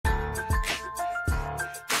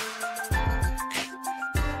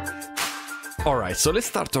Alright, so let's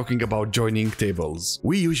start talking about joining tables.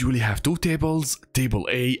 We usually have two tables, table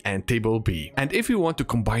A and table B. And if we want to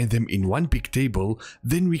combine them in one big table,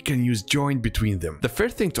 then we can use join between them. The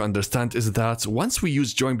first thing to understand is that once we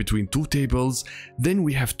use join between two tables, then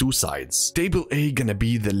we have two sides. Table A gonna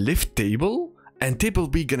be the left table, and table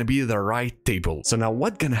B gonna be the right table. So now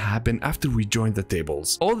what's gonna happen after we join the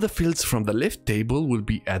tables? All the fields from the left table will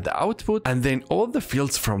be at the output, and then all the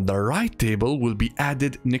fields from the right table will be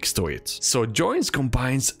added next to it. So joins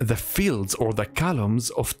combines the fields or the columns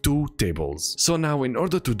of two tables. So now in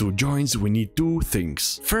order to do joins, we need two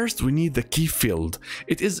things. First, we need the key field.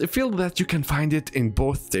 It is a field that you can find it in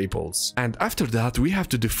both tables. And after that, we have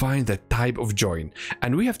to define the type of join,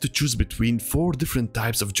 and we have to choose between four different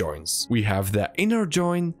types of joins. We have the inner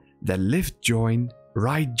join, the left join,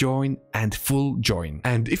 right join, and full join.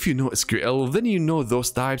 And if you know SQL, then you know those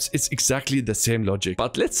types. It's exactly the same logic.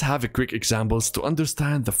 But let's have a quick examples to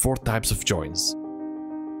understand the four types of joins.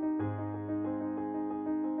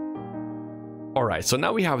 Alright, so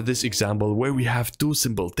now we have this example where we have two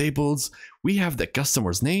simple tables. We have the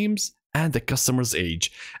customers' names and the customer's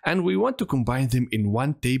age, and we want to combine them in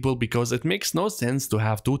one table because it makes no sense to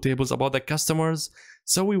have two tables about the customers.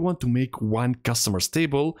 So we want to make one customers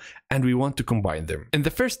table and we want to combine them. In the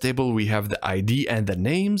first table we have the ID and the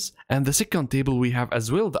names, and the second table we have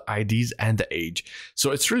as well the IDs and the age.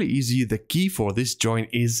 So it's really easy. The key for this join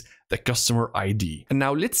is the customer ID. And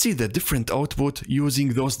now let's see the different output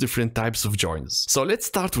using those different types of joins. So let's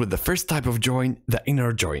start with the first type of join, the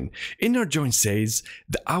inner join. Inner join says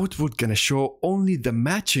the output gonna show only the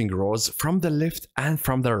matching rows from the left and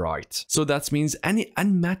from the right. So that means any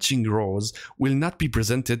unmatching rows will not be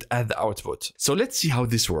presented at the output. So let's see how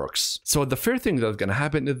this works. So the first thing that's gonna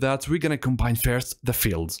happen is that we're gonna combine first the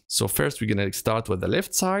fields. So first we're gonna start with the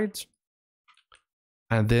left side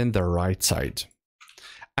and then the right side.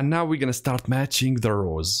 And now we're gonna start matching the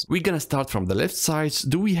rows. We're gonna start from the left side.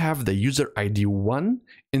 Do we have the user ID 1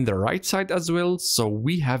 in the right side as well? So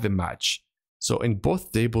we have a match. So in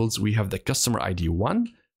both tables we have the customer ID 1.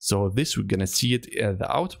 So this we're gonna see it at the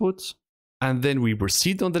output. And then we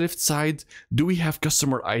proceed on the left side. Do we have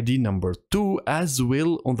customer ID number 2 as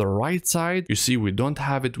well on the right side? You see, we don't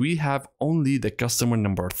have it. We have only the customer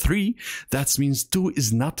number 3. That means 2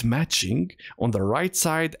 is not matching on the right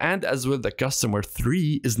side, and as well the customer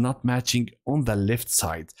 3 is not matching on the left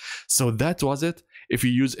side. So that was it. If you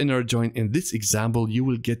use inner join in this example, you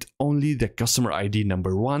will get only the customer ID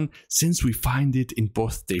number 1 since we find it in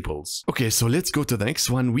both tables. Okay, so let's go to the next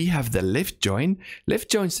one. We have the left join. Left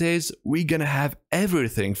join says we're gonna have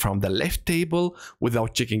everything from the left table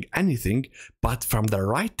without checking anything, but from the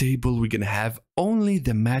right table we're gonna have only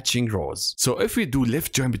the matching rows. So if we do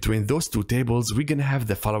left join between those two tables, we're gonna have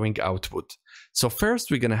the following output. So first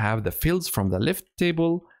we're gonna have the fields from the left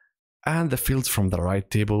table and the fields from the right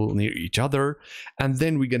table near each other, and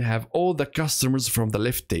then we're gonna have all the customers from the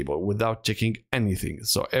left table without checking anything.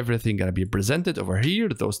 So everything gonna be presented over here,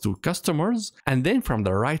 those two customers, and then from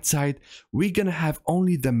the right side we're gonna have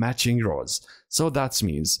only the matching rows. So that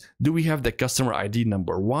means, do we have the customer ID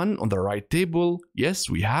number 1 on the right table? Yes,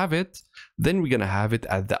 we have it. Then we're gonna have it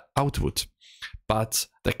at the output. But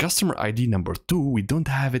the customer ID number 2, we don't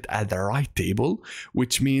have it at the right table,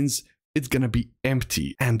 which means it's gonna be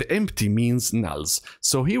empty, and empty means nulls.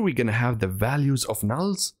 So here we're gonna have the values of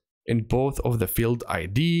nulls in both of the field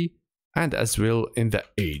ID and as well in the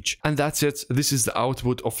age. And that's it. This is the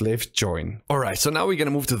output of left join. Alright, so now we're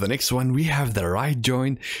gonna move to the next one. We have the right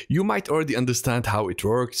join. You might already understand how it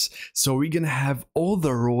works. So we're gonna have all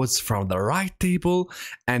the rows from the right table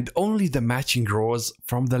and only the matching rows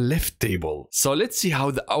from the left table. So let's see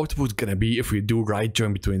how the output gonna be if we do right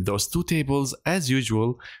join between those two tables. As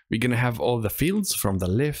usual, we're gonna have all the fields from the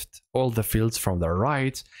left, all the fields from the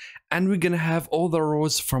right, and we're gonna have all the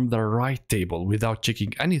rows from the right table without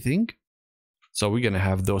checking anything. So we're gonna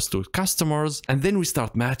have those two customers, and then we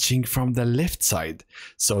start matching from the left side.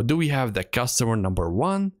 So do we have the customer number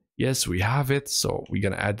 1? Yes, we have it. So we're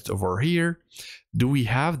gonna add it over here. Do we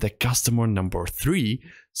have the customer number 3?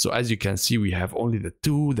 So as you can see, we have only the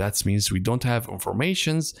 2. That means we don't have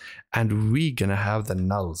informations, and we're gonna have the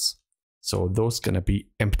nulls. So those gonna be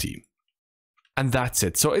empty. And that's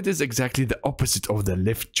it. So it is exactly the opposite of the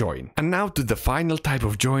left join. And now to the final type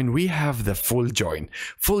of join, we have the full join.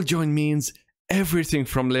 Full join means everything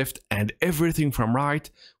from left and everything from right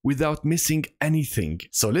without missing anything.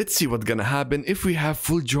 So let's see what's gonna happen if we have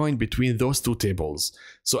full join between those two tables.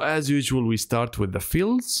 So as usual, we start with the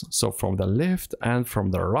fields, so from the left and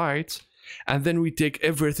from the right, and then we take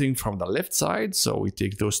everything from the left side. So we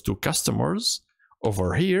take those two customers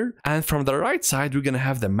over here, and from the right side we're gonna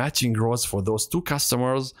have the matching rows for those two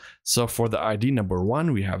customers. So for the ID number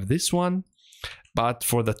 1 we have this one, but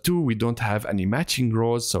for the 2 we don't have any matching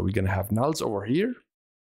rows, so we're gonna have nulls over here.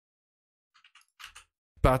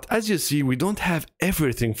 But as you see, we don't have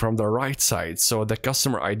everything from the right side, so the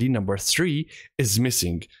customer ID number 3 is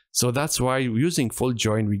missing. So that's why using full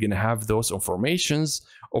join, we're gonna have those informations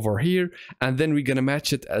over here, and then we're gonna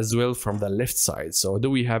match it as well from the left side. So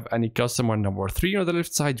do we have any customer number 3 on the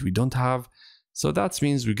left side? We don't have. So that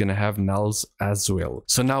means we're gonna have nulls as well.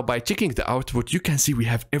 So now by checking the output, you can see we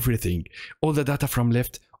have everything, all the data from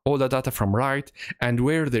left, all the data from right, and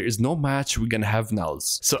where there is no match, we're gonna have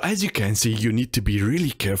nulls. So as you can see, you need to be really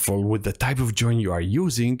careful with the type of join you are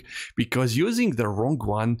using, because using the wrong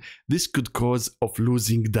one, this could cause of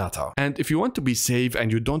losing data. And if you want to be safe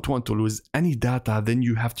and you don't want to lose any data, then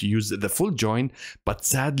you have to use the full join, but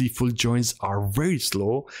sadly full joins are very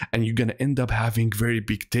slow and you're gonna end up having very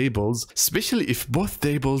big tables, especially if both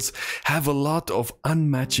tables have a lot of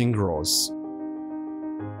unmatching rows.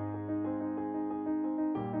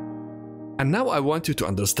 And now I want you to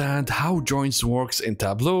understand how joins works in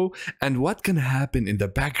Tableau and what can happen in the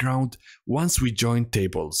background once we join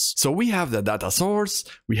tables. So we have the data source,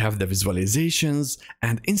 we have the visualizations,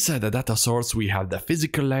 and inside the data source we have the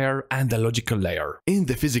physical layer and the logical layer. In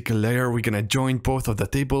the physical layer we're gonna join both of the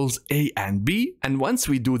tables A and B, and once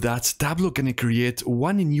we do that, Tableau gonna create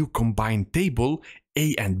one new combined table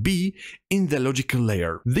A and B in the logical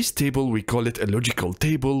layer. This table, we call it a logical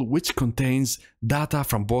table, which contains data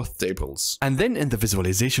from both tables. And then in the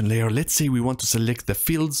visualization layer, let's say we want to select the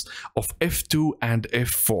fields of F2 and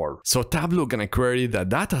F4. So Tableau gonna query the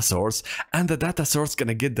data source, and the data source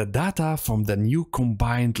gonna get the data from the new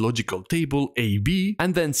combined logical table AB,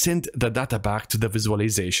 and then send the data back to the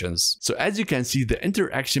visualizations. So as you can see, the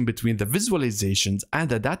interaction between the visualizations and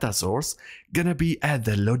the data source gonna be at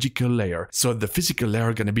the logical layer. So the physical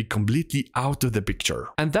layer gonna be completely out of the picture.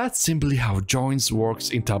 And that's simply how joins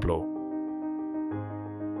works in Tableau.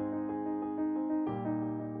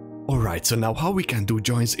 Alright, so now how we can do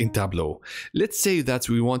joins in Tableau. Let's say that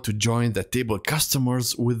we want to join the table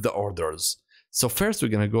customers with the orders. So first we're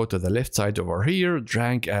gonna go to the left side over here,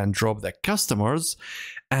 drag and drop the customers,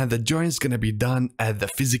 and the join is gonna be done at the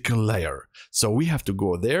physical layer. So we have to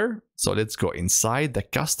go there. So let's go inside the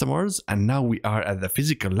customers, and now we are at the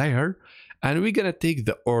physical layer. And we're gonna take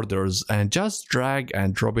the orders and just drag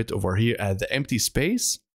and drop it over here at the empty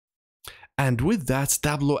space. And with that,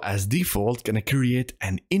 Tableau as default gonna create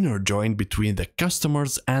an inner join between the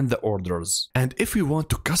customers and the orders. And if we want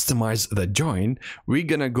to customize the join, we're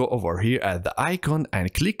gonna go over here at the icon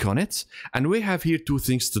and click on it. And we have here two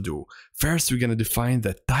things to do. First, we're gonna define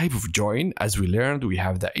the type of join. As we learned, we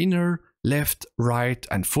have the inner, left, right,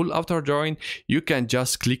 and full outer join. You can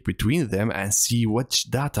just click between them and see which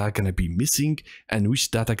data gonna be missing and which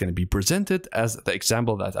data gonna be presented, as the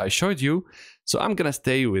example that I showed you. So I'm gonna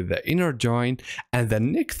stay with the inner join, and the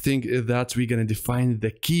next thing is that we're gonna define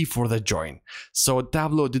the key for the join. So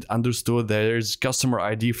Tableau did understood there's customer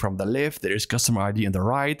ID from the left, there is customer ID on the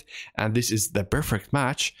right, and this is the perfect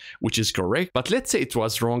match, which is correct. But let's say it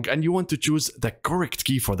was wrong and you want to choose the correct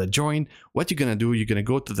key for the join. What you're gonna do, you're gonna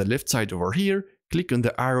go to the left side over here, click on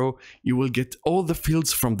the arrow, you will get all the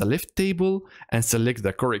fields from the left table and select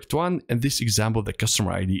the correct one. In this example, the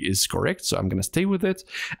customer ID is correct, so I'm gonna stay with it.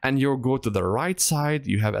 And you'll go to the right side,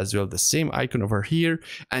 you have as well the same icon over here,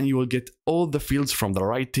 and you will get all the fields from the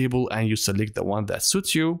right table and you select the one that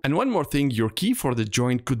suits you. And one more thing, your key for the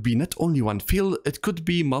join could be not only one field, it could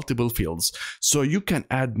be multiple fields. So you can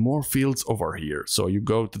add more fields over here. So you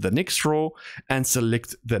go to the next row and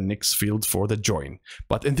select the next field for the join.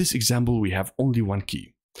 But in this example, we have only one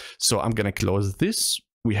key. So I'm gonna close this.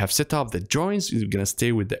 We have set up the joins. We're gonna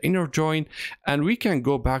stay with the inner join, and we can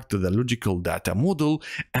go back to the logical data model.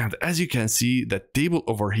 And as you can see, the table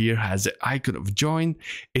over here has the icon of join.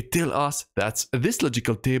 It tells us that this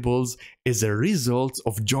logical tables is a result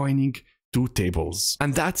of joining two tables.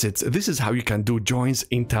 And that's it. This is how you can do joins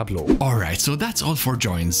in Tableau. Alright, so that's all for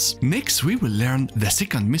joins. Next, we will learn the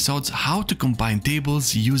second method, how to combine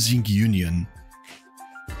tables using union.